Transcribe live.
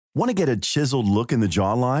Want to get a chiseled look in the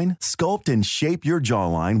jawline? Sculpt and shape your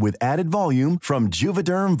jawline with added volume from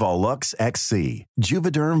Juvederm Volux XC.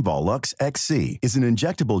 Juvederm Volux XC is an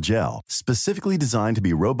injectable gel specifically designed to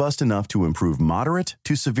be robust enough to improve moderate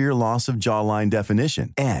to severe loss of jawline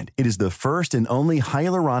definition. And it is the first and only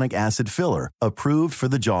hyaluronic acid filler approved for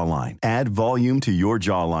the jawline. Add volume to your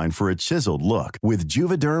jawline for a chiseled look with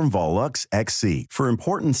Juvederm Volux XC. For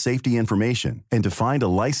important safety information and to find a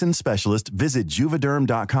licensed specialist, visit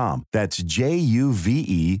juvederm.com. That's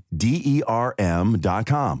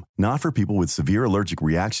JUVEDERM.com. Not for people with severe allergic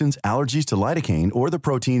reactions, allergies to lidocaine, or the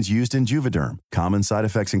proteins used in Juvederm. Common side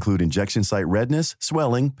effects include injection site redness,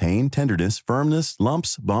 swelling, pain, tenderness, firmness,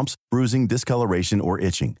 lumps, bumps, bruising, discoloration, or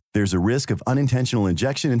itching. There's a risk of unintentional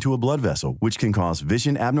injection into a blood vessel, which can cause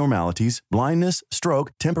vision abnormalities, blindness,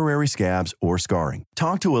 stroke, temporary scabs, or scarring.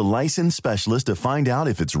 Talk to a licensed specialist to find out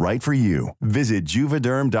if it's right for you. Visit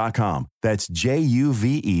Juvederm.com. That's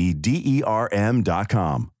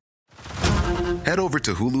JUVEDERM.com. Head over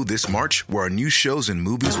to Hulu this March, where our new shows and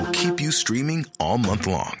movies will keep you streaming all month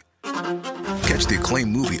long. Catch the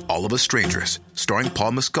acclaimed movie All of Us Strangers, starring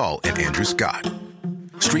Paul Mescal and Andrew Scott.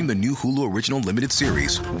 Stream the new Hulu original limited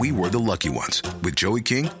series We Were the Lucky Ones with Joey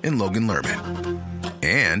King and Logan Lerman.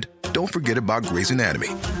 And don't forget about Grey's Anatomy.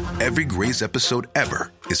 Every Grey's episode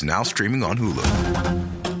ever is now streaming on Hulu.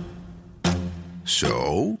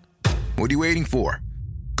 So, what are you waiting for?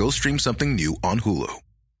 Go stream something new on Hulu.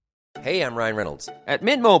 Hey, I'm Ryan Reynolds. At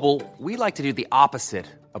Mint Mobile, we like to do the opposite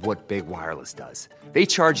of what Big Wireless does. They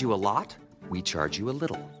charge you a lot. We charge you a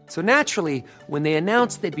little. So naturally, when they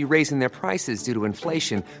announced they'd be raising their prices due to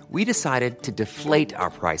inflation, we decided to deflate our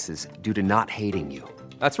prices due to not hating you.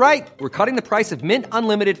 That's right. We're cutting the price of Mint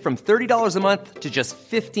Unlimited from $30 a month to just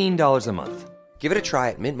 $15 a month. Give it a try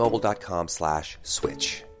at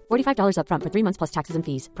mintmobile.com/switch. $45 up front for 3 months plus taxes and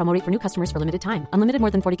fees. Promo rate for new customers for limited time. Unlimited more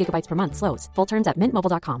than 40 gigabytes per month. Slows full terms at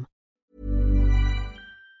mintmobile.com.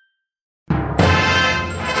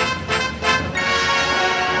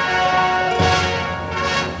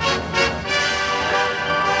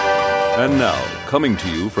 And now, coming to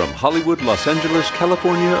you from Hollywood, Los Angeles,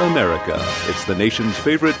 California, America, it's the nation's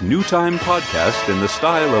favorite new time podcast in the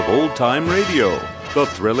style of old-time radio, The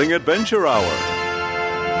Thrilling Adventure Hour.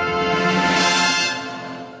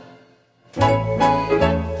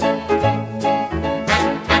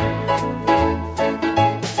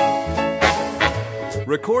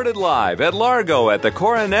 Recorded live at Largo at the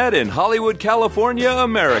Coronet in Hollywood, California,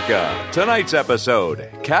 America. Tonight's episode,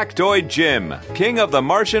 Cactoid Jim, King of the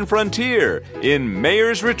Martian Frontier, in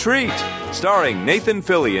Mayor's Retreat, starring Nathan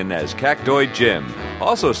Fillion as Cactoid Jim,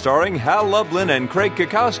 also starring Hal Lublin and Craig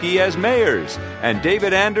Kukowski as mayors, and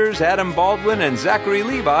David Anders, Adam Baldwin, and Zachary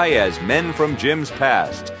Levi as men from Jim's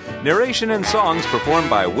past. Narration and songs performed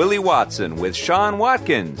by Willie Watson with Sean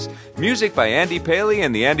Watkins. Music by Andy Paley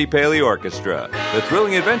and the Andy Paley Orchestra. The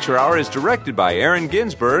Thrilling Adventure Hour is directed by Aaron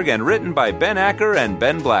Ginsberg and written by Ben Acker and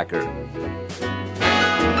Ben Blacker.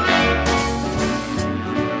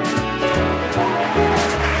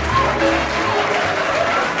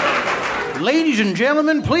 Ladies and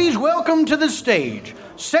gentlemen, please welcome to the stage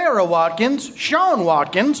Sarah Watkins, Sean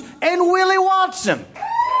Watkins, and Willie Watson.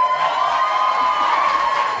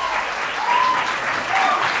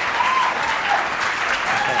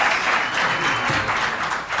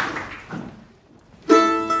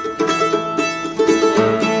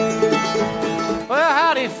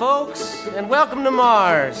 Folks, and welcome to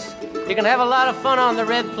Mars. You can have a lot of fun on the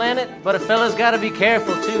red planet, but a fella's gotta be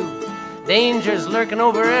careful too. Dangers lurking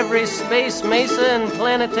over every space mesa and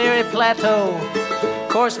planetary plateau. Of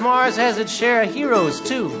course, Mars has its share of heroes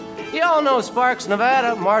too. You all know Sparks,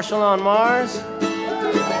 Nevada, Marshall on Mars.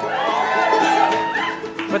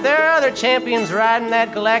 But there are other champions riding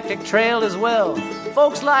that galactic trail as well.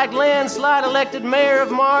 Folks like landslide elected mayor of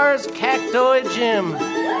Mars, Cactoid Jim,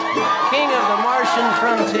 King of the Martian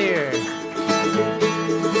Frontier.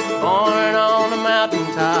 Born on a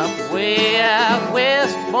mountaintop, way out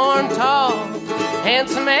west, born tall,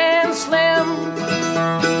 handsome and slim.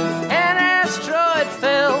 An asteroid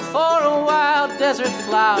fell for a wild desert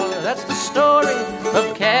flower. That's the story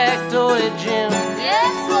of Cactoid Jim.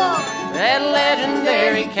 Yes, Lord. That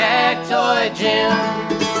legendary Cactoid Jim.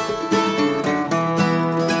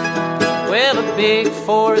 Well, a big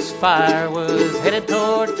forest fire was headed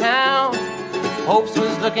toward town. Hopes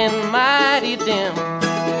was looking mighty dim.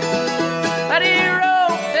 But he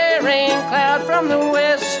roped a rain cloud from the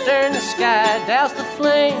western sky, doused the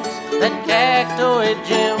flames, that Cactoid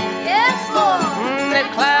Jim. Yes, Lord. That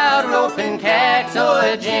cloud roping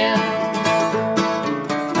Cactoid Jim.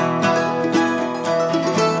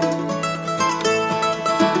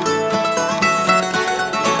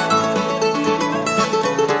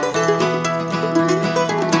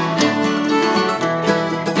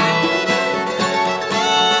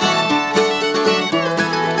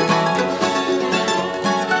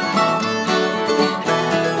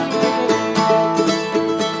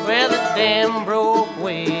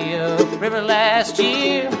 December last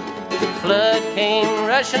year. Flood came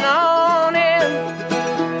rushing on in.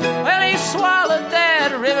 Well, he swallowed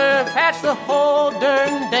that river, patched the whole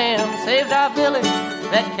darn dam, saved our village,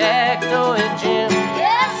 that Cactoid Jim.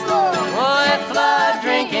 Yes, Lord. Oh, that flood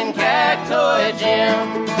drinking Cactoid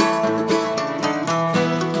Jim.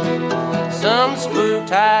 Some spook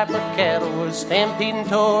type of cattle was stampeding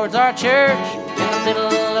towards our church in the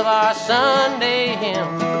middle of our Sunday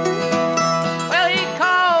hymn. Well, he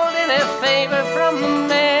called in a favor from the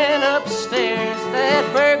man upstairs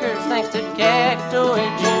that burgers thanks to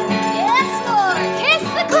Cactoid Jim. Yes, Lord. Kiss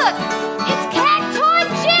the cook. It's Cactoid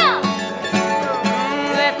Jim.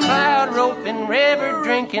 That cloud roping, river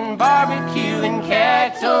drinking, barbecuing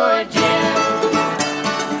Cactoid Jim.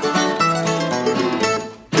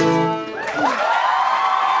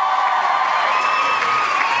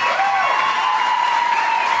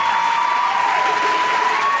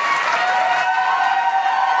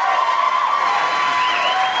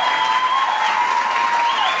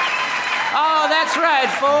 That's right,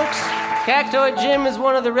 folks. Cactoid Jim is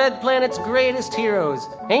one of the Red Planet's greatest heroes.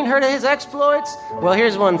 Ain't heard of his exploits? Well,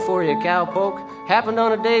 here's one for you, cowpoke. Happened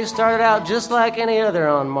on a day started out just like any other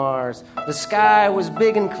on Mars. The sky was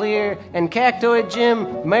big and clear, and Cactoid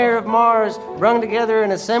Jim, mayor of Mars, brung together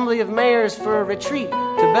an assembly of mayors for a retreat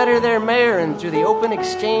to better their mayoring through the open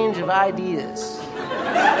exchange of ideas.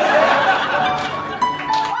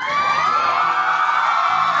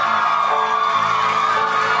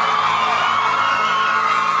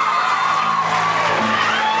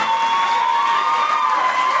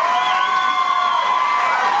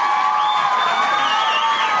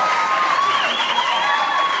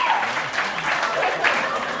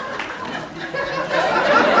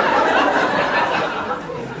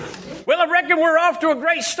 We're off to a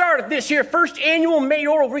great start at this here first annual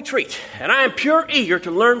mayoral retreat, and I am pure eager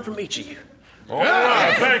to learn from each of you. All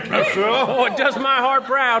right, thank you, sir. Oh, it does my heart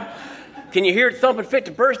proud. Can you hear it thumping fit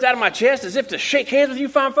to burst out of my chest as if to shake hands with you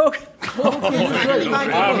fine folk? I've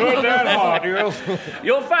heard that hard, yes.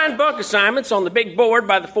 You'll find bunk assignments on the big board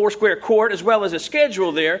by the four-square court, as well as a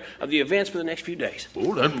schedule there of the events for the next few days.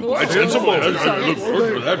 Oh, that's quite sensible.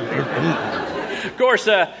 Of course,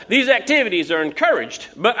 these activities are encouraged,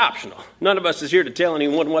 but optional. None of us is here to tell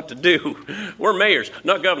anyone what to do. We're mayors,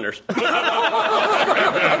 not governors.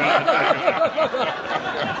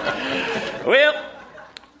 Well,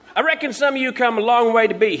 I reckon some of you come a long way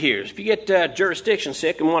to be here. If you get jurisdiction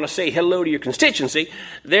sick and want to say hello to your constituency,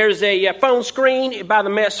 there's a phone screen by the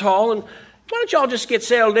mess hall, and why don't y'all just get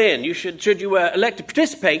settled in? You should you elect to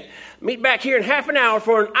participate, meet back here in half an hour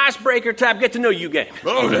for an icebreaker type get-to-know-you game.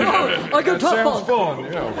 Oh, that sounds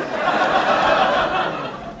fun, yeah.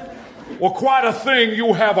 Well, quite a thing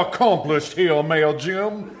you have accomplished here, Mayor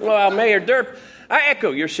Jim. Well, Mayor Derp, I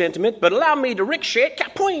echo your sentiment, but allow me to ricochet it,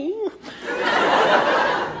 kapoing,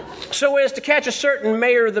 so as to catch a certain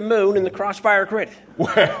Mayor of the Moon in the crossfire credit.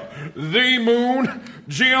 Well, the moon?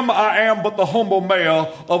 Jim, I am but the humble mayor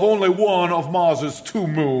of only one of Mars's two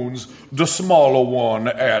moons, the smaller one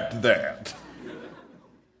at that.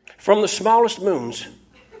 From the smallest moons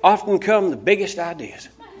often come the biggest ideas.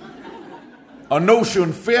 A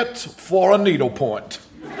notion fit for a needlepoint.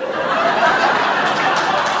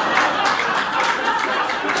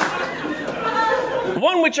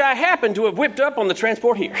 One which I happen to have whipped up on the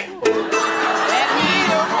transport here. That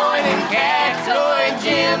needlepoint and Cactoid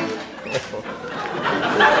Jim.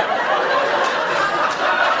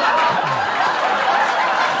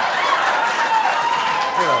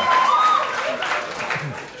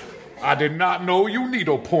 I did not know you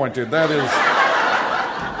needle-pointed. That is...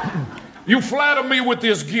 You flatter me with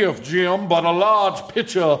this gift, Jim, but a large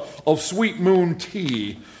pitcher of sweet moon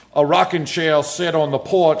tea, a rocking chair set on the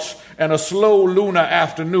porch, and a slow lunar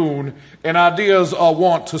afternoon, and ideas are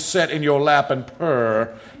wont to set in your lap and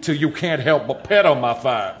purr till you can't help but pet 'em, I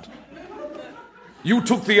find. You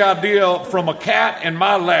took the idea from a cat in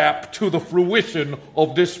my lap to the fruition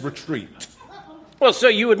of this retreat. Well, so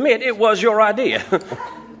you admit it was your idea.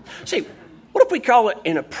 See, what if we call it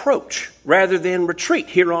an approach rather than retreat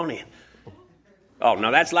here on in? Oh,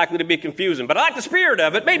 now that's likely to be confusing, but I like the spirit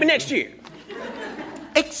of it. Maybe next year.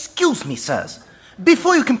 Excuse me, sirs.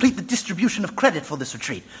 Before you complete the distribution of credit for this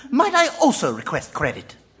retreat, might I also request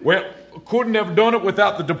credit? Well, couldn't have done it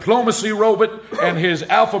without the diplomacy robot and his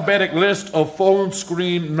alphabetic list of phone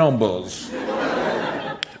screen numbers.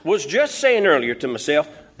 Was just saying earlier to myself,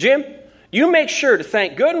 Jim, you make sure to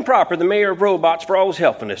thank good and proper the mayor of Robots for all his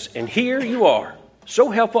helpfulness. And here you are.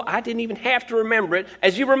 So helpful, I didn't even have to remember it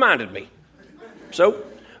as you reminded me. So,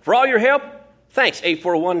 for all your help, thanks,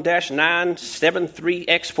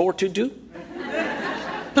 A41-973X422.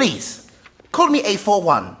 Please, call me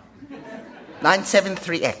A41.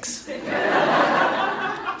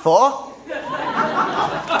 973X. 4?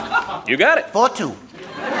 You got it. 4-2.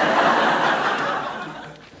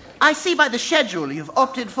 I see by the schedule you've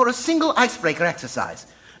opted for a single icebreaker exercise.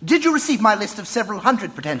 Did you receive my list of several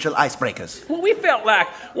hundred potential icebreakers? Well, we felt like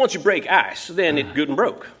once you break ice, then it's good and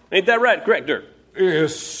broke. Ain't that right? Correct, Dirk?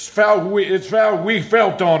 It's how we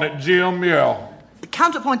felt on it, Jim, yeah.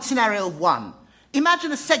 Counterpoint scenario 1.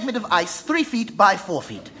 Imagine a segment of ice 3 feet by 4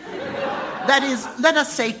 feet. That is, let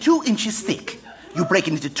us say 2 inches thick. You break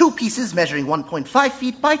it into 2 pieces measuring 1.5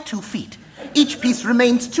 feet by 2 feet. Each piece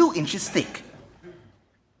remains 2 inches thick.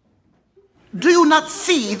 Do you not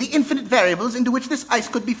see the infinite variables into which this ice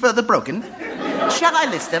could be further broken? Shall I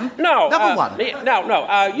list them? No. Number 1.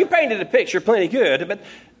 No. You painted the picture plenty good, but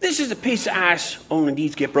this is a piece of ice only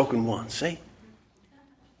needs to get broken once, see?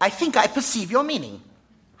 I think I perceive your meaning.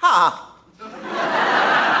 Ha!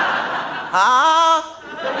 Ha!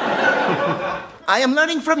 I am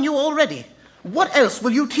learning from you already. What else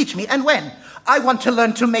will you teach me and when? I want to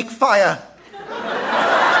learn to make fire.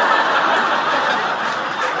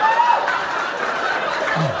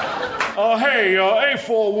 Hey,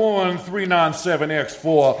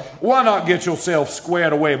 A41397X4, why not get yourself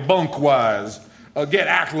squared away bunk-wise? Get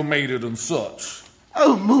acclimated and such.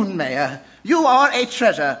 Oh, Moon Mayor, you are a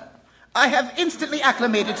treasure. I have instantly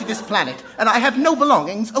acclimated to this planet, and I have no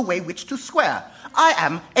belongings away which to square. I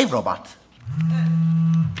am a robot.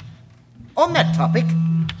 On that topic,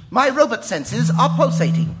 my robot senses are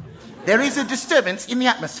pulsating. There is a disturbance in the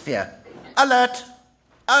atmosphere. Alert!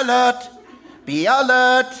 Alert! Be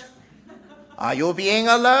alert! Are you being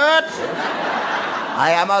alert?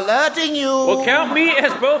 I am alerting you. Well, count me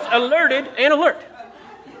as both alerted and alert.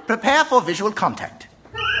 Prepare for visual contact.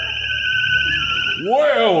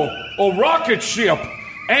 Well, a rocket ship.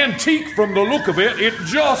 Antique from the look of it. It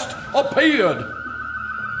just appeared.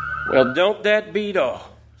 Well, don't that beat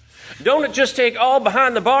all? Don't it just take all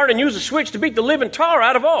behind the barn and use a switch to beat the living tar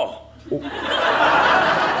out of all?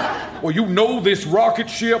 Well, you know this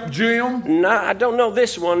rocket ship, Jim? Nah, I don't know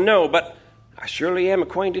this one, no, but I surely am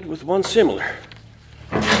acquainted with one similar.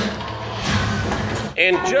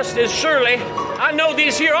 And just as surely, I know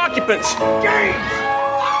these here occupants. James!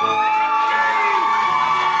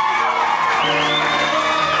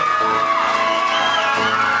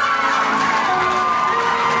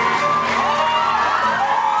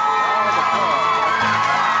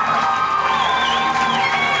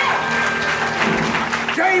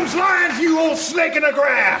 James Lyons, you old snake in the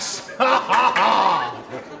grass! Ha ha ha!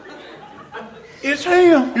 It's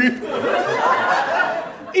him.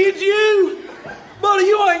 It's you. Buddy,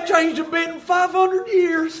 you ain't changed a bit in 500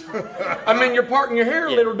 years. I mean, you're parting your hair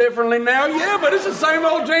a little differently now, yeah, but it's the same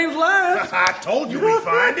old James Lyons. I told you we'd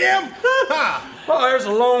find him. Well, there's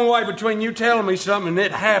a long way between you telling me something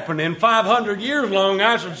that happened in 500 years long,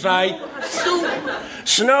 I should say.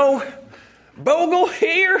 Snow? Bogle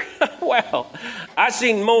here? Well, I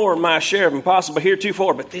seen more than my share of impossible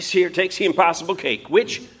heretofore, but this here takes the impossible cake,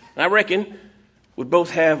 which, I reckon, would both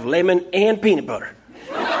have lemon and peanut butter.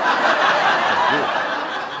 Well,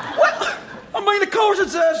 I mean, of course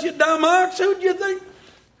it's us, you dumb ox. Who do you think?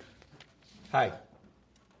 Hey,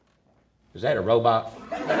 is that a robot?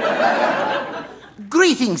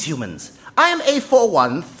 Greetings, humans. I am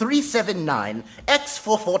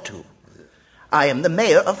A41379X442. I am the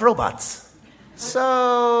mayor of robots.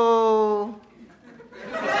 So...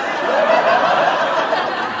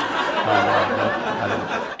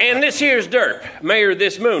 And this here's Dirk, mayor of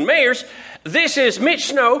this moon. Mayors, this is Mitch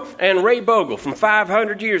Snow and Ray Bogle from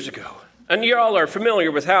 500 years ago. And you all are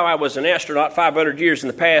familiar with how I was an astronaut 500 years in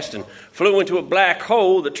the past and flew into a black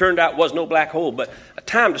hole that turned out was no black hole, but a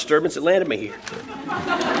time disturbance that landed me here. The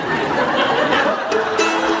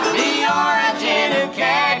origin of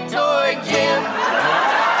Cactoid Jim.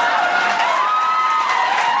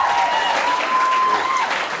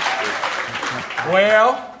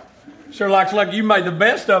 Well, sure looks like you made the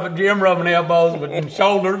best of it, Jim, rubbing elbows with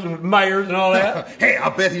shoulders and mayors and all that. Hey, I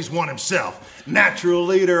bet he's one himself. Natural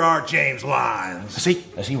leader, our James Lyons.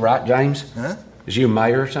 Is he right, James? Huh? Is you a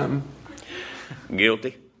mayor or something?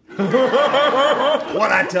 Guilty. What'd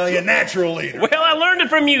I tell you, natural leader? Well, I learned it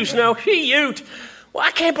from you, Snow. Ute. Well,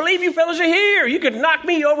 I can't believe you fellas are here. You could knock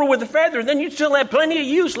me over with a feather, and then you'd still have plenty of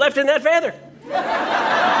use left in that feather.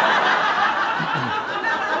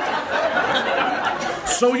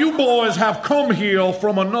 So you boys have come here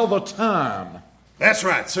from another time. That's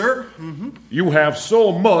right, sir. Mm-hmm. You have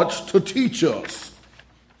so much to teach us.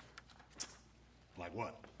 Like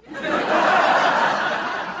what?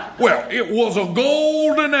 Well, it was a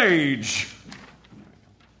golden age.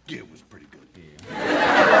 Yeah, it was pretty good.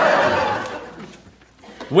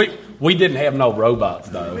 We We didn't have no robots,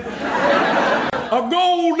 though. A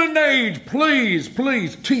golden age, please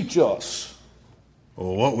teach us.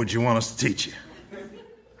 Well, what would you want us to teach you?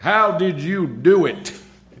 How did you do it?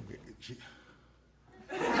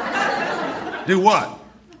 Do what?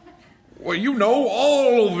 Well, you know,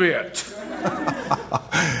 all of it.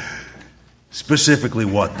 Specifically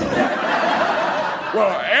what, though?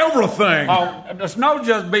 Well, everything. Oh, it's not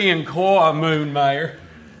just being coy, Moon Mayor.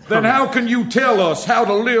 Then how can you tell us how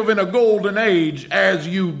to live in a golden age as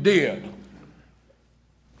you did?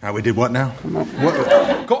 How we did what now?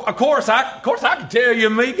 Of course, I can tell you,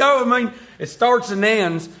 amigo. I mean, it starts and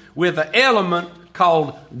ends with an element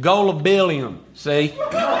called gullibilium. See?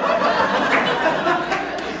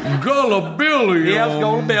 Gullibilium? Yes,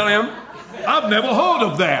 gullibilium. I've never heard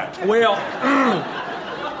of that. Well,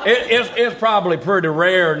 it's probably pretty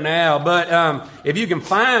rare now, but if you can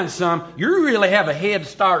find some, you really have a head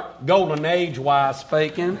start golden age-wise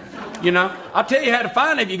speaking. You know, I'll tell you how to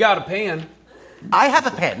find it if you got a pen. I have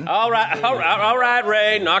a pen. All right,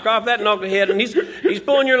 Ray. Knock off that knucklehead. And he's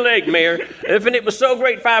pulling your leg, Mayor. If it was so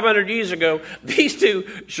great 500 years ago, these two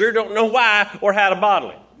sure don't know why or how to bottle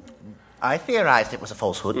it. I theorized it was a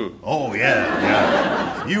falsehood. Oh,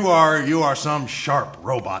 yeah. You are some sharp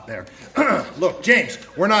robot there. Look, James,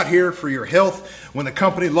 we're not here for your health. When the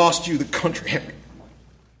company lost you, the country...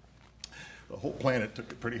 The whole planet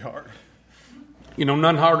took it pretty hard. You know,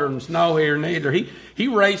 none harder than snow here neither. He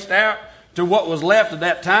raced out to what was left of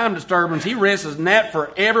that time disturbance. He risked his net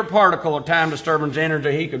for every particle of time disturbance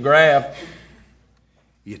energy he could grab.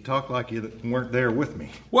 You talk like you weren't there with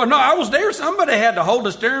me. Well, no, I was there. Somebody had to hold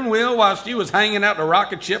the steering wheel while she was hanging out the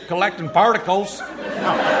rocket ship collecting particles.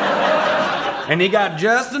 And he got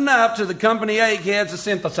just enough to the company eggheads to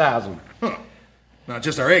synthesize them. Huh. Not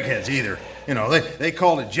just our eggheads either. You know, they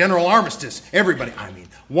called it General Armistice. Everybody,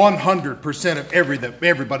 100% of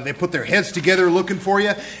everybody, they put their heads together looking for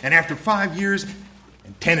you, and after 5 years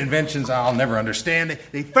and 10 inventions I'll never understand,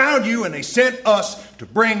 they found you and they sent us to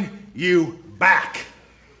bring you back.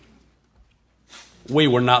 We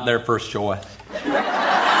were not their first choice.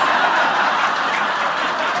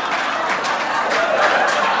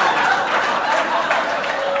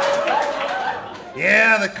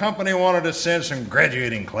 Yeah, the company wanted to send some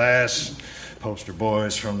graduating class. Poster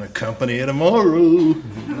boys from the company tomorrow.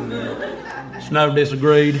 Snow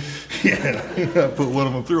disagreed. Yeah, I put one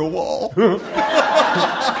of them through a wall.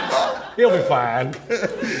 He'll be fine.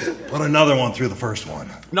 Put another one through the first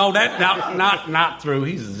one. No, not through.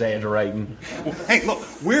 He's exaggerating. Well, hey, look,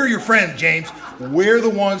 we're your friends, James. We're the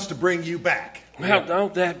ones to bring you back. Well,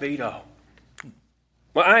 don't that beat all?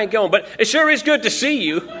 Well, I ain't going, but it sure is good to see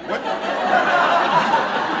you. What?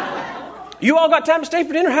 You all got time to stay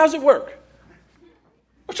for dinner? How's it work?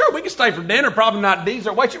 Well, sure, we can stay for dinner. Probably not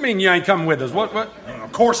dessert. What you mean you ain't coming with us? What?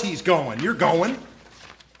 Of course he's going. You're going.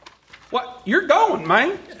 What? You're going,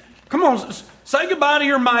 man. Come on, say goodbye to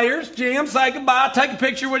your mayors. Jim, say goodbye. Take a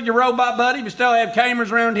picture with your robot buddy if you still have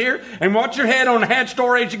cameras around here. And watch your head on the hatch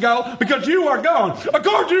door as you go, because you are going. Of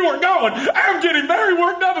course you are going. I'm getting very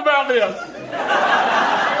worked up about this.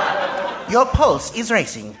 Your pulse is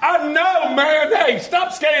racing. I know, man. Hey,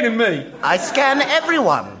 stop scanning me. I scan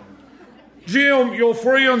everyone. Jim, your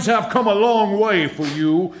friends have come a long way for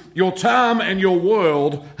you. Your time and your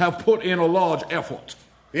world have put in a large effort.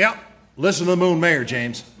 Yep. Listen to the Moon Mayor,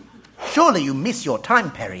 James. Surely you miss your time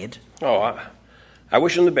period. Oh, I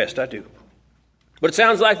wish them the best, I do. But it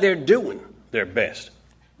sounds like they're doing their best.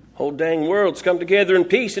 Whole dang world's come together in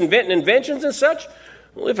peace, inventing inventions and such.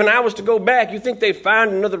 Well, if I was to go back, you think they'd find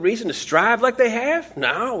another reason to strive like they have?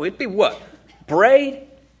 No, it'd be what? Parade?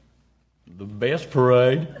 The best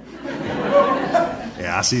parade.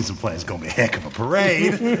 Yeah, I seen some plans. It's going to be a heck of a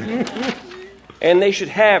parade. And they should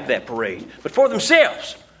have that parade. But for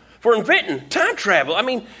themselves. For inventing time travel.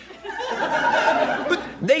 But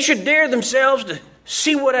they should dare themselves to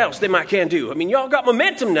see what else they can do. Y'all got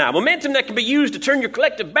momentum now. Momentum that can be used to turn your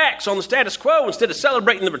collective backs on the status quo instead of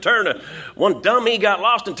celebrating the return of one dummy got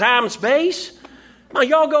lost in time and space. Now,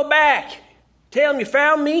 y'all go back. Tell them you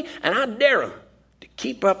found me, and I dare them to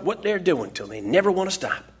keep up what they're doing till they never want to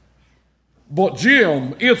stop. But,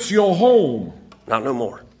 Jim, it's your home. Not no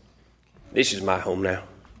more. This is my home now.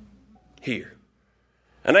 Here.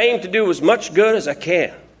 And I aim to do as much good as I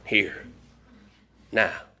can here.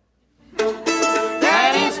 Now.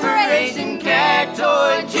 That inspiration,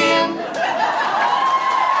 Cactoid Jim.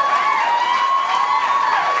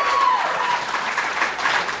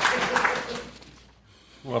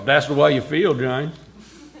 Well, if that's the way you feel, James.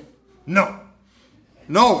 No.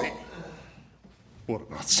 What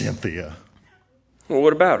about Cynthia? Well,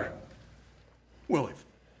 what about her? Well,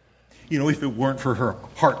 You know, if it weren't for her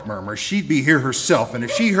heart murmur, she'd be here herself. And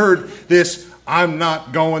if she heard this "I'm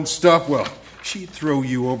not going" stuff, well, she'd throw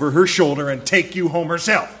you over her shoulder and take you home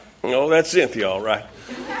herself. Oh, that's Cynthia, all right.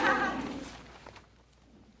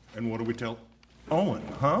 And what do we tell Owen,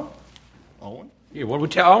 huh? Owen? Yeah, what do we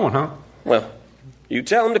tell Owen, huh? Well, you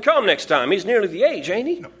tell him to come next time. He's nearly the age, ain't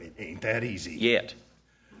he? No, it ain't that easy. Yet.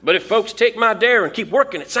 But if folks take my dare and keep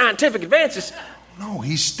working at scientific advances... No,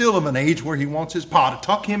 he's still of an age where he wants his pa to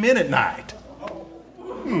tuck him in at night.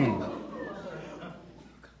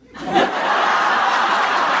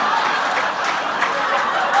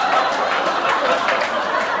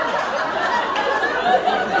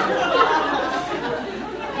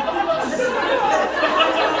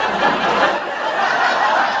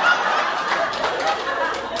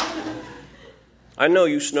 I know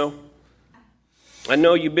you, Snow. I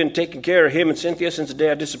know you've been taking care of him and Cynthia since the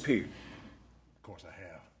day I disappeared. Of course I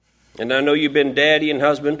have. And I know you've been daddy and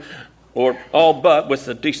husband, or all but with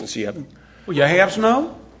the decency of it. Well, you have,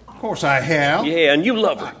 Snow? Of course I have. Yeah, and you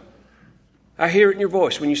love her. I hear it in your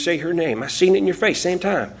voice when you say her name. I seen it in your face, same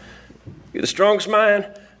time. You're the strongest mind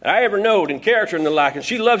I ever knowed in character and the like, and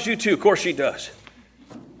she loves you too. Of course she does.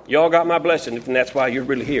 You all got my blessing, and that's why you're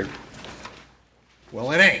really here.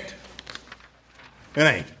 Well, it ain't. It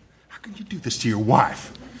ain't. How can you do this to your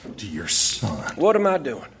wife, to your son? What am I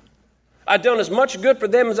doing? I've done as much good for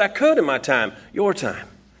them as I could in my time, your time.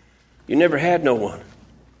 You never had no one,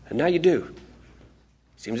 and now you do.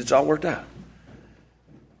 Seems it's all worked out.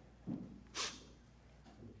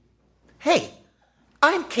 Hey,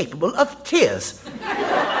 I'm capable of tears.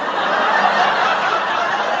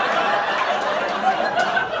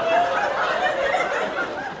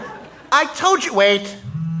 I told you, wait.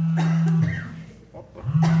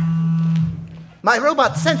 My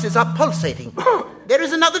robot senses are pulsating. There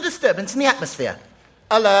is another disturbance in the atmosphere.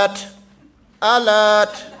 Alert.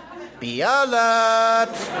 Alert. Be alert.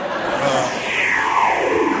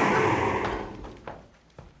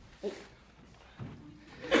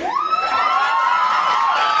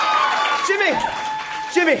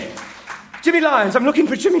 Jimmy Lyons. I'm looking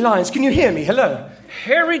for Jimmy Lyons. Can you hear me? Hello?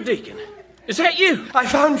 Harry Deacon. Is that you? I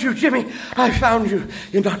found you, Jimmy. I found you.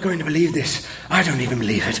 You're not going to believe this. I don't even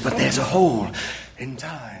believe it, but there's a hole in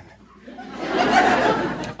time.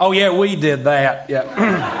 Oh, yeah, we did that.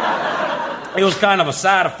 Yeah. It was kind of a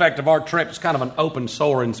side effect of our trip. It's kind of an open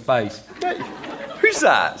sore in space. Who's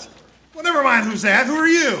that? Well, never mind who's that. Who are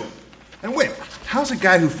you? And wait, how's a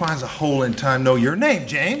guy who finds a hole in time know your name,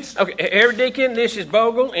 James? Okay, Harry Deacon, this is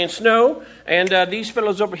Bogle and Snow, and these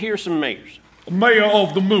fellows over here are some mayors. Mayor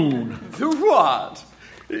of the Moon. The what?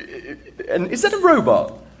 And is that a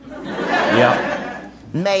robot? Yeah.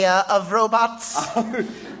 Mayor of robots.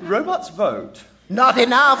 Robots vote. Not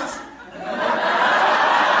enough.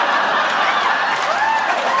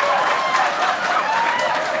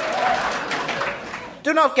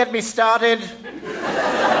 Do not get me started.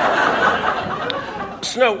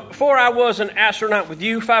 Snow, before I was an astronaut with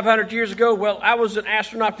you 500 years ago, well, I was an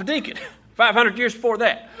astronaut for Deacon 500 years before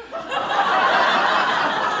that.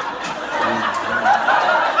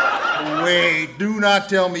 Wait, do not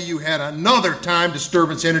tell me you had another time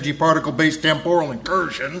disturbance energy particle-based temporal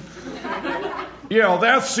incursion. Yeah,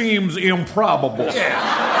 that seems improbable. Yeah.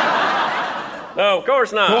 No, of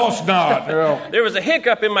course not. Of course not. Yeah. There was a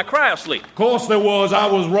hiccup in my cryosleep. Of course there was. I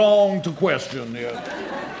was wrong to question. Yeah.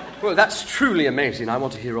 Well, that's truly amazing. I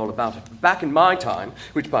want to hear all about it. Back in my time,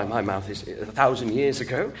 which by my mouth is 1,000 years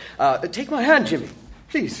ago, take my hand, Jimmy.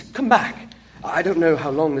 Please, come back. I don't know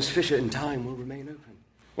how long this fissure in time will remain open.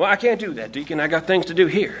 Well, I can't do that, Deacon. I got things to do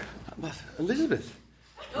here. But Elizabeth,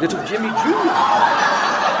 little Jimmy Jr.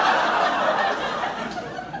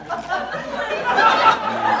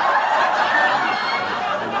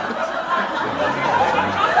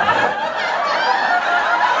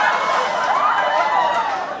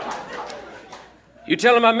 You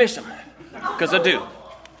tell him I miss him, because I do.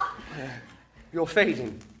 You're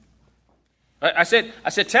fading. I said,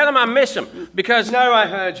 tell him I miss him, because... No, I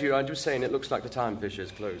heard you. I'm just saying it looks like the time fissure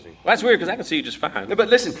is closing. Well, that's weird, because I can see you just fine. No, but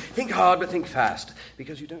listen, think hard, but think fast,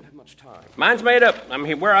 because you don't have much time. Mine's made up. I'm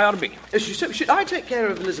here where I ought to be. Should I take care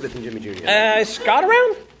of Elizabeth and Jimmy Jr.? Is Scott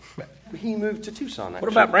around? He moved to Tucson, actually.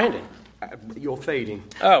 What about Brandon? You're fading.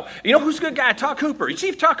 Oh, you know who's a good guy? Todd Cooper. You see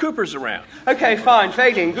if Todd Cooper's around. Okay, fine.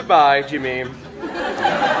 Fading. Goodbye, Jimmy.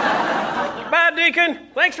 Bye, Deacon.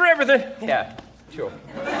 Thanks for everything. Yeah, sure.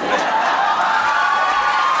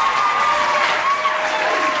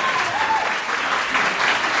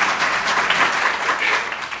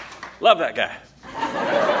 Love that guy.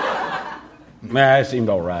 Nah, it seemed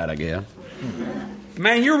all right, I guess.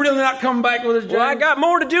 Man, you're really not coming back with us, James? Well, I got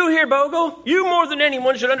more to do here, Bogle. You more than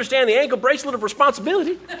anyone should understand the ankle bracelet of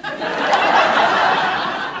responsibility.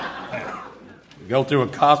 Go through a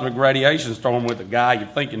cosmic radiation storm with a guy you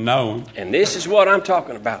think you know. And this is what I'm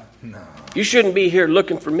talking about. No. You shouldn't be here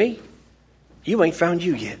looking for me. You ain't found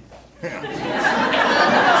you yet.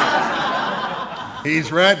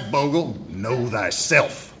 He's right, Bogle. Know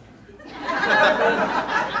thyself.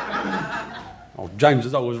 Oh, James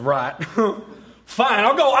is always right. Fine,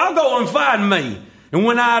 I'll go and find me. And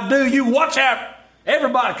when I do, you watch out,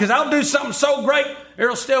 everybody, because I'll do something so great,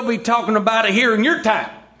 there'll still be talking about it here in your time.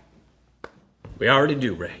 We already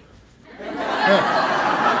do, Ray.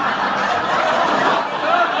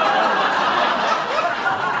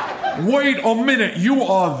 Wait a minute, you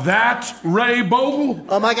are that Ray Bogle?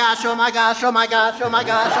 Oh my gosh, oh my gosh, oh my gosh, oh my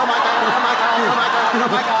gosh, oh my gosh, oh my gosh, oh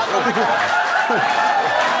my gosh, oh my gosh,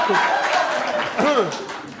 oh my gosh.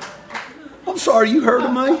 I'm sorry, you heard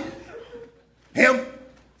of me? Him?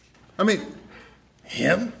 I mean,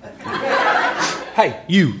 him? Hey,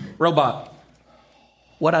 you, robot.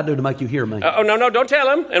 What'd I do to make you hear me? No, don't tell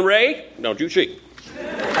him. And Ray, don't you cheat. All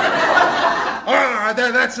right,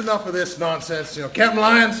 that's enough of this nonsense. You know, Captain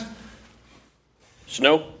Lyons?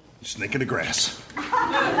 Snow? Snake in the grass.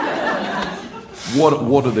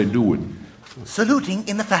 What are they doing? Saluting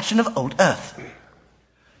in the fashion of old Earth.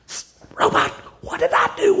 Robot, what did I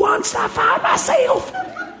do once I found myself?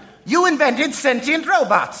 You invented sentient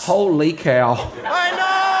robots. Holy cow. I know!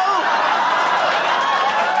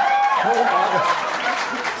 Oh, my God.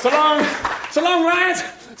 So long, Lyons.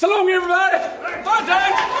 So long, everybody. Bye,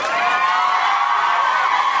 James.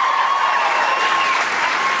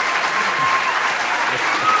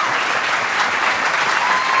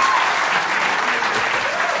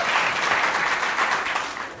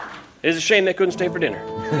 It's a shame they couldn't stay for dinner.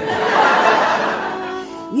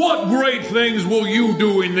 What great things will you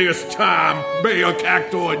do in this time, Mayor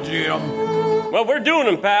Cactoid Jim? Well, we're doing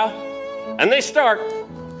them, pal. And they start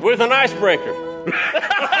with an icebreaker.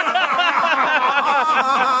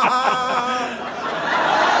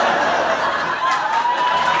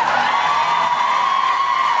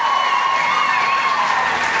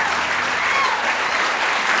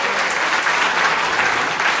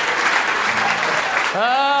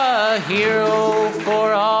 A hero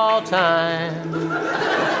for all time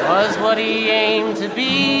was what he aimed to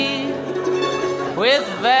be. With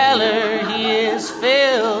valor he is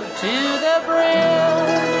filled to the brim.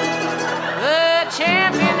 The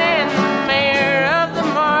champion and the mayor of the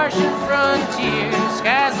Martian frontier.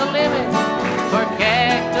 Sky's the limit for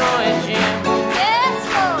Cactoid Jim. Yes,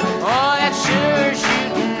 Lord. Oh, that's sure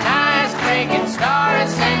shooting, eyes breaking, star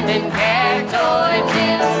ascending Cactoid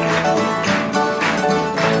Jim.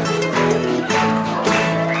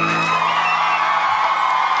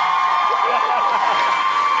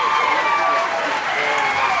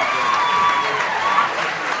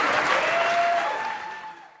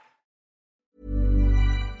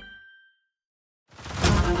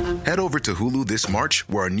 Head over to Hulu this March,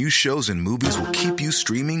 where our new shows and movies will keep you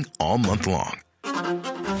streaming all month long.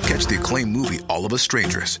 Catch the acclaimed movie All of Us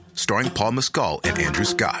Strangers, starring Paul Mescal and Andrew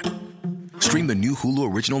Scott. Stream the new Hulu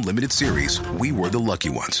original limited series We Were the Lucky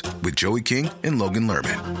Ones with Joey King and Logan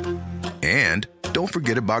Lerman. And don't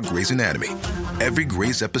forget about Grey's Anatomy. Every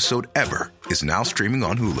Grey's episode ever is now streaming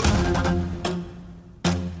on Hulu.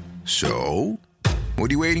 So, what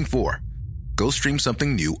are you waiting for? Go stream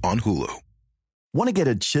something new on Hulu. Want to get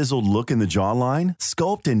a chiseled look in the jawline?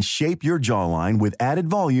 Sculpt and shape your jawline with added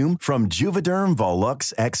volume from Juvederm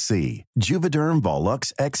Volux XC. Juvederm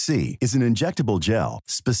Volux XC is an injectable gel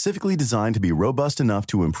specifically designed to be robust enough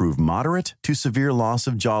to improve moderate to severe loss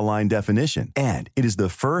of jawline definition. And it is the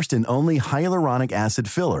first and only hyaluronic acid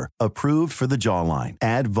filler approved for the jawline.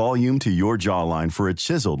 Add volume to your jawline for a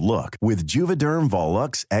chiseled look with Juvederm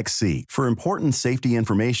Volux XC. For important safety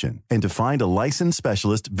information and to find a licensed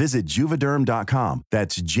specialist, visit juvederm.com.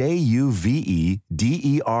 That's JUVEDERM.com.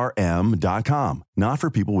 Not for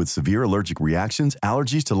people with severe allergic reactions,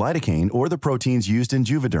 allergies to lidocaine, or the proteins used in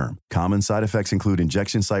Juvederm. Common side effects include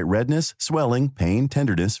injection site redness, swelling, pain,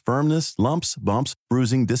 tenderness, firmness, lumps, bumps,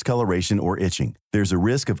 bruising, discoloration, or itching. There's a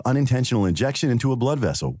risk of unintentional injection into a blood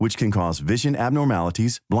vessel, which can cause vision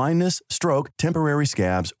abnormalities, blindness, stroke, temporary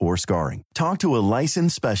scabs, or scarring. Talk to a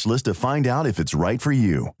licensed specialist to find out if it's right for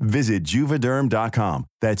you. Visit Juvederm.com.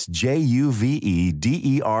 That's JUVEDERM.com.